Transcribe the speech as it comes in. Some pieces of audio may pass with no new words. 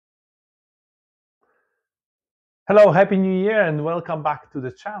Hello, Happy New Year, and welcome back to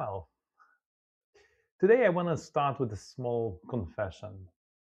the channel. Today I want to start with a small confession.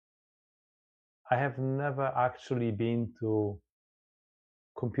 I have never actually been to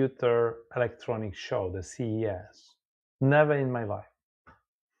Computer Electronics Show, the CES. Never in my life.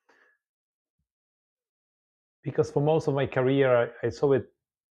 Because for most of my career, I saw it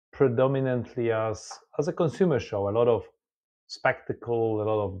predominantly as a consumer show, a lot of spectacle, a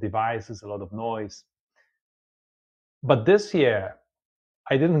lot of devices, a lot of noise. But this year,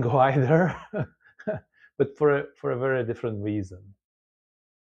 I didn't go either, but for a very different reason.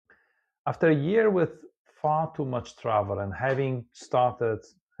 After a year with far too much travel and having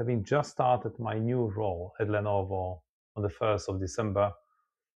just started my new role at Lenovo on the 1st of December,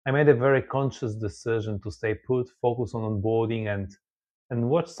 I made a very conscious decision to stay put, focus on onboarding and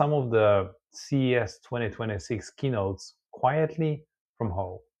watch some of the CES 2026 keynotes quietly from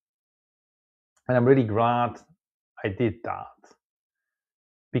home. And I'm really glad I did that,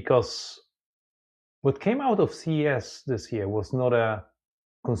 because what came out of CES this year was not a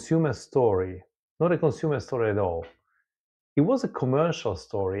consumer story, not a consumer story at all. It was a commercial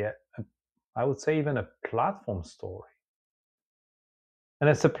story, I would say even a platform story, and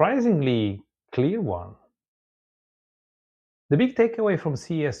a surprisingly clear one. The big takeaway from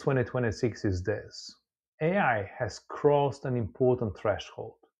CES 2026 is this: AI has crossed an important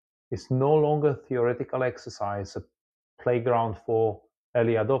threshold. It's no longer theoretical exercise, a playground for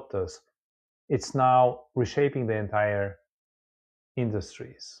early adopters. It's now reshaping the entire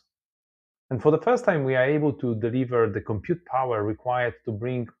industries. And for the first time, we are able to deliver the compute power required to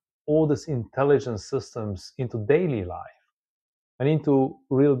bring all these intelligent systems into daily life and into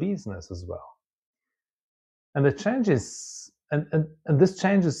real business as well. And the changes, and this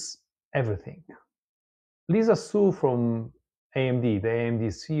changes everything. Lisa Su from AMD, the AMD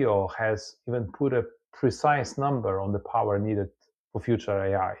CEO, has even put a precise number on the power needed for future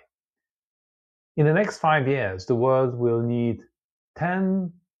AI. In the next 5 years, the world will need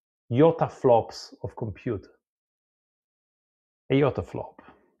 10 yottaflops of compute. A yottaflop,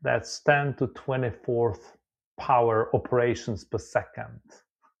 that's 10 to 24th power operations per second.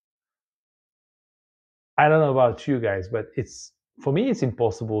 I don't know about you guys, but for me it's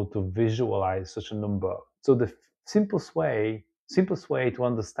impossible to visualize such a number. So the simplest way to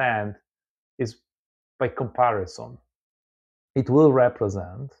understand is by comparison. It will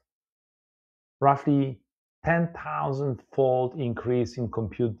represent roughly 10,000-fold increase in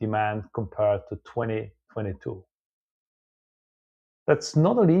compute demand compared to 2022. That's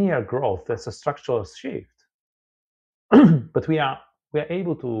not a linear growth, that's a structural shift. But we are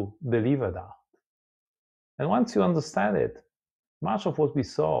able to deliver that. And once you understand it, much of what we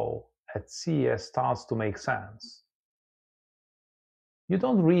saw at CES starts to make sense. You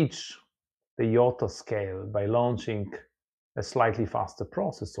don't reach the yotta scale by launching a slightly faster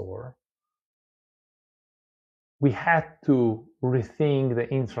processor. We had to rethink the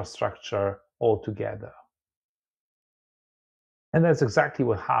infrastructure altogether. And that's exactly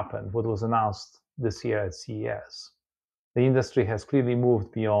what happened, what was announced this year at CES. The industry has clearly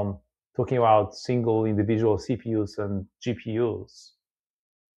moved beyond talking about single individual CPUs and GPUs.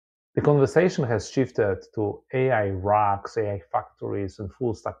 The conversation has shifted to AI racks, AI factories, and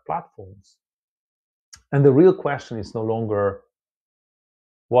full stack platforms. And the real question is no longer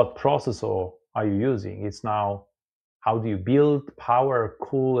what processor are you using? It's now, how do you build, power,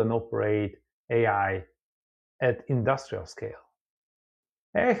 cool, and operate AI at industrial scale?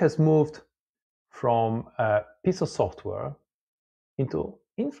 AI has moved from a piece of software into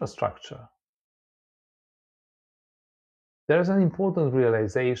infrastructure. There is an important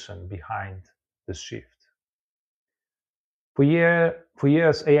realization behind this shift. For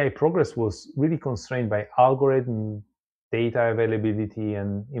years, AI progress was really constrained by algorithm, data availability,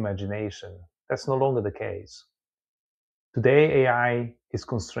 and imagination. That's no longer the case. Today, AI is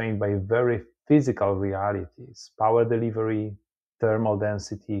constrained by very physical realities: power delivery, thermal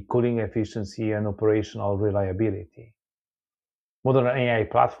density, cooling efficiency, and operational reliability. Modern AI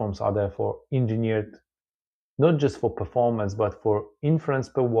platforms are therefore engineered not just for performance, but for inference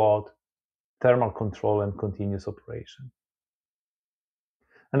per watt, thermal control, and continuous operation.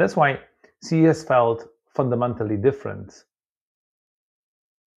 And that's why CES felt fundamentally different.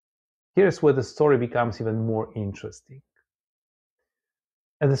 Here's where the story becomes even more interesting.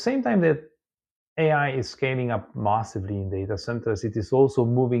 At the same time that AI is scaling up massively in data centers, it is also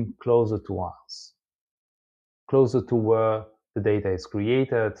moving closer to us, closer to where the data is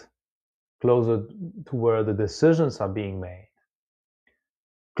created, closer to where the decisions are being made,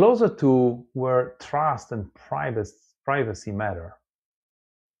 closer to where trust and privacy matter.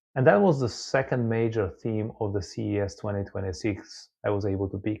 And that was the second major theme of the CES 2026 I was able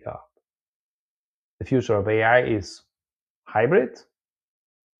to pick up. The future of AI is hybrid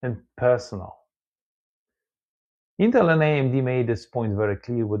and personal. Intel and AMD made this point very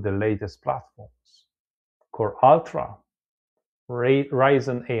clear with the latest platforms. Core Ultra,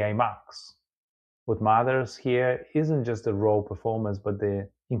 Ryzen AI Max. What matters here isn't just the raw performance, but the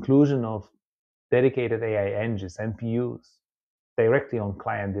inclusion of dedicated AI engines, NPUs, directly on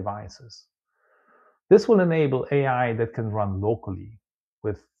client devices. This will enable AI that can run locally,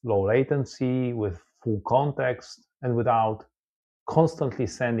 with low latency, with full context, and without constantly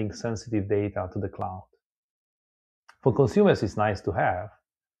sending sensitive data to the cloud. For consumers, it's nice to have,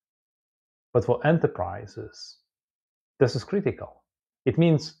 but for enterprises, this is critical. It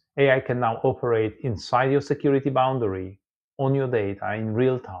means AI can now operate inside your security boundary, on your data in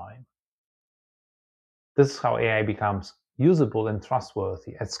real time. This is how AI becomes usable and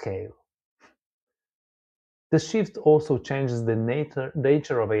trustworthy at scale. This shift also changes the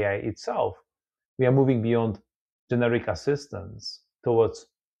nature of AI itself. We are moving beyond generic assistants towards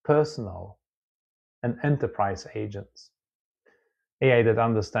personal and enterprise agents. AI that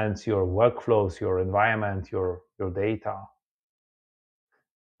understands your workflows, your environment, your data.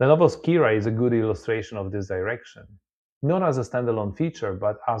 Lenovo's Kira is a good illustration of this direction, not as a standalone feature,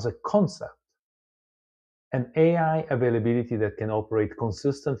 but as a concept. An AI availability that can operate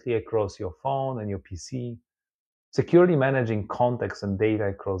consistently across your phone and your PC, securely managing context and data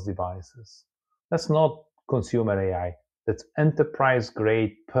across devices. That's not consumer AI, that's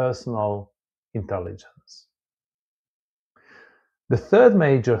enterprise-grade personal intelligence. The third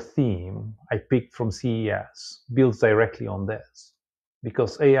major theme I picked from CES builds directly on this,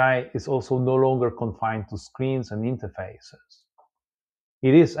 because AI is also no longer confined to screens and interfaces.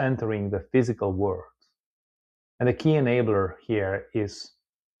 It is entering the physical world. And the key enabler here is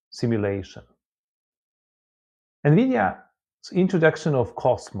simulation. NVIDIA's introduction of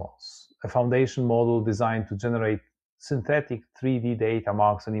Cosmos, a foundation model designed to generate synthetic 3D data,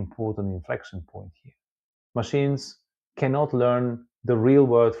 marks an important inflection point here. Machines cannot learn the real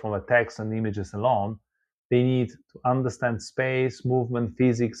world from a text and images alone. They need to understand space, movement,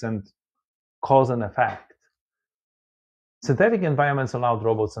 physics, and cause and effect. Synthetic environments allowed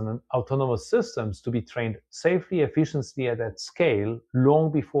robots and autonomous systems to be trained safely, efficiently, and at scale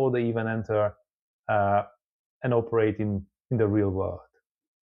long before they even enter and operate in the real world.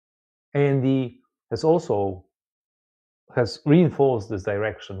 AMD has reinforced this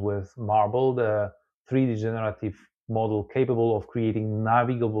direction with Marble, the 3D generative model capable of creating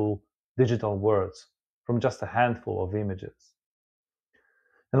navigable digital worlds from just a handful of images.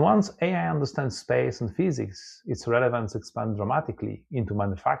 And once AI understands space and physics, its relevance expands dramatically into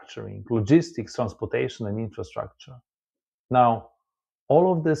manufacturing, logistics, transportation, and infrastructure. Now, all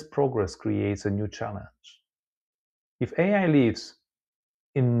of this progress creates a new challenge. If AI lives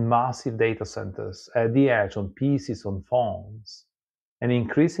in massive data centers, at the edge, on PCs, on phones, and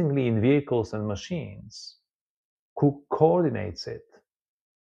increasingly in vehicles and machines, who coordinates it?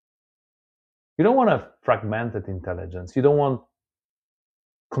 You don't want a fragmented intelligence. You don't want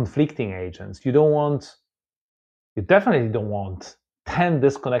conflicting agents. You definitely don't want 10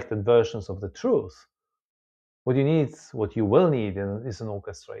 disconnected versions of the truth. What you will need is an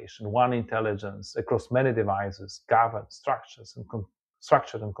orchestration, one intelligence across many devices, governed,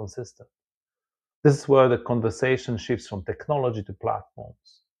 structured and consistent. This is where the conversation shifts from technology to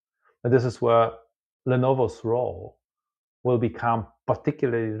platforms. And this is where Lenovo's role will become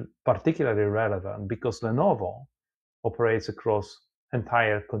particularly relevant, because Lenovo operates across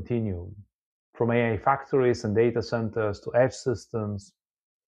entire continuum, from AI factories and data centers to edge systems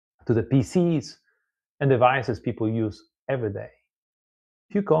to the PCs and devices people use every day.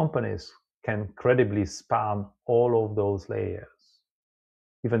 Few companies can credibly span all of those layers.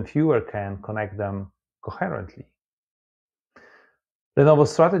 Even fewer can connect them coherently.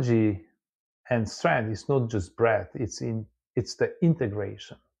 Lenovo's strategy and strength is not just breadth, it's the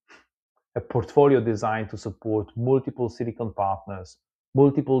integration. A portfolio designed to support multiple silicon partners,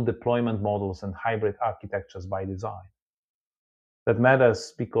 multiple deployment models, and hybrid architectures by design. That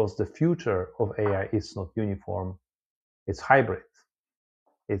matters because the future of AI is not uniform, it's hybrid,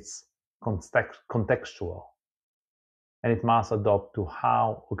 it's contextual, and it must adapt to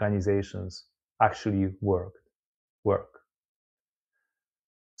how organizations actually work.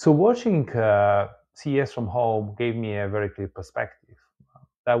 So watching CES from home gave me a very clear perspective.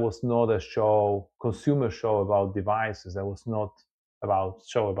 That was not a consumer show about devices. That was not a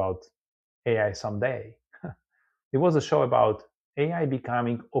show about AI someday. It was a show about AI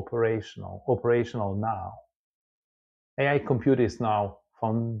becoming operational now. AI compute is now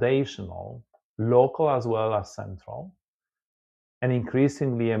foundational, local as well as central, and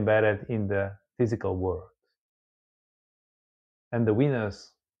increasingly embedded in the physical world. And the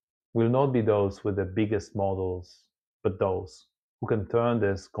winners will not be those with the biggest models, but those who can turn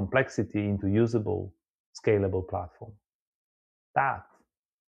this complexity into usable, scalable platform. That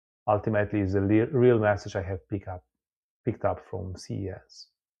ultimately is the real message I have picked up from CES.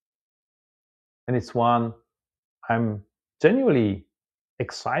 And it's one I'm genuinely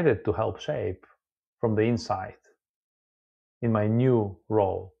excited to help shape from the inside in my new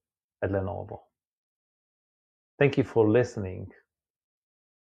role at Lenovo. Thank you for listening,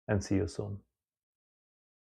 and see you soon.